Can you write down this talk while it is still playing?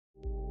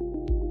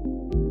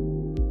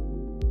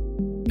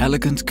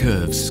Elegant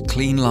curves,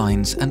 clean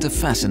lines, and a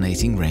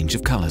fascinating range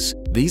of colors.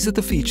 These are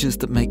the features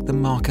that make the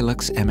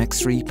markilux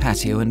MX3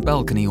 patio and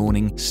balcony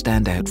awning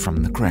stand out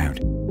from the crowd.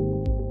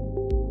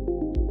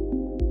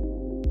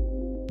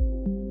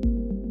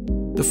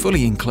 The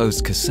fully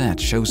enclosed cassette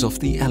shows off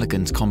the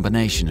elegant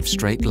combination of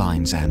straight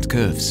lines and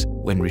curves.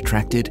 When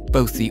retracted,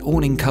 both the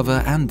awning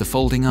cover and the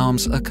folding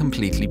arms are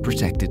completely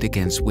protected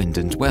against wind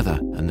and weather,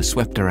 and the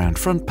swept-around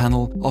front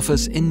panel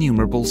offers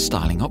innumerable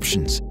styling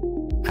options.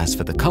 As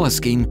for the color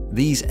scheme,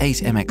 these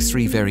 8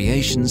 MX3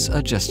 variations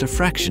are just a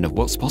fraction of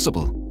what's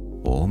possible.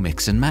 Or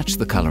mix and match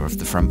the color of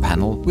the front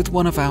panel with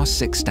one of our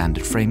 6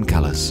 standard frame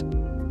colors.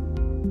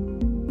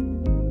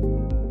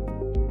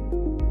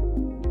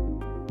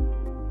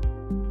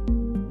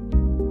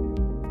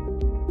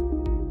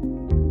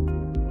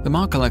 The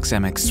markilux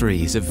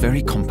MX3 is a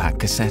very compact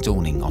cassette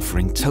awning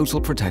offering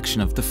total protection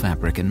of the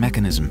fabric and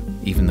mechanism.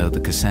 Even though the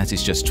cassette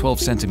is just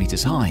 12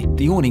 centimeters high,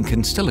 the awning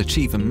can still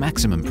achieve a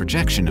maximum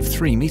projection of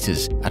 3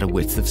 meters at a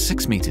width of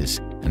 6 meters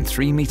and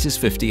 3 meters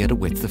 50 at a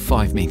width of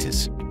 5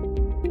 meters.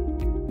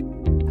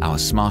 Our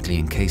smartly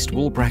encased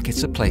wall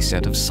brackets are placed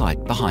out of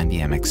sight behind the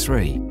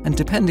MX3, and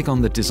depending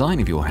on the design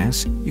of your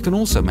house, you can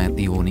also mount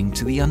the awning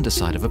to the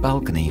underside of a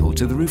balcony or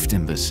to the roof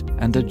timbers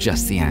and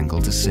adjust the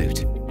angle to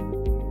suit.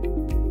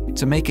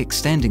 To make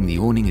extending the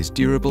awning as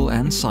durable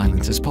and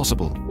silent as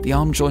possible, the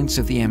arm joints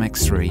of the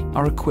MX3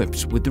 are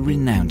equipped with the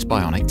renowned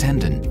bionic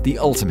tendon, the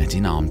ultimate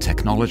in arm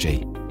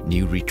technology.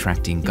 New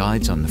retracting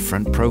guides on the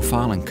front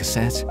profile and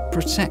cassette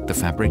protect the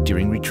fabric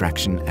during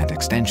retraction and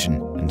extension,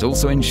 and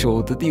also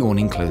ensure that the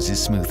awning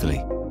closes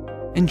smoothly.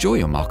 Enjoy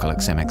your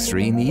markilux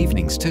MX3 in the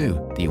evenings too.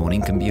 The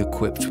awning can be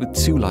equipped with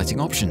 2 lighting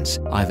options,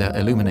 either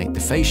illuminate the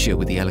fascia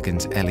with the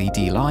elegant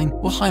LED line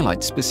or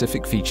highlight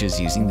specific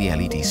features using the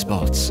LED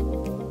spots.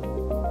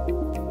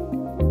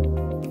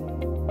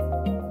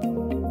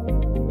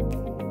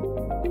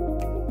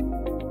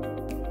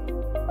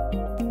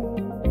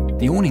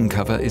 The awning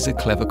cover is a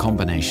clever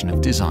combination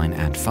of design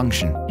and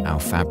function.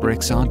 Our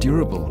fabrics are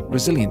durable,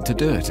 resilient to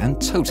dirt,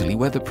 and totally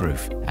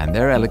weatherproof. And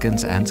they're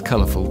elegant and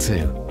colourful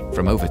too.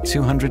 From over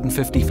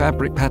 250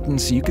 fabric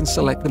patterns, you can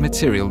select the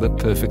material that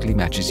perfectly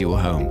matches your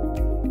home.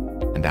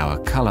 And our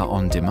Colour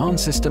on Demand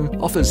system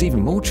offers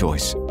even more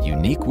choice.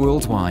 Unique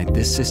worldwide,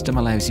 this system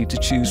allows you to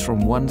choose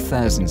from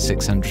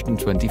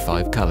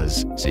 1,625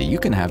 colours, so you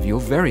can have your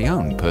very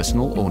own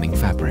personal awning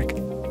fabric.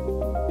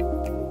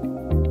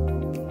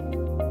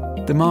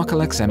 The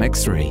markilux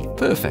MX3,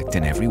 perfect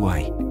in every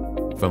way.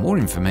 For more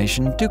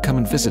information, do come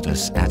and visit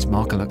us at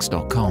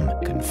markilux.com.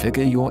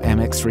 Configure your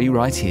MX3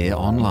 right here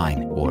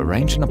online or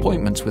arrange an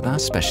appointment with our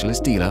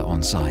specialist dealer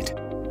on site.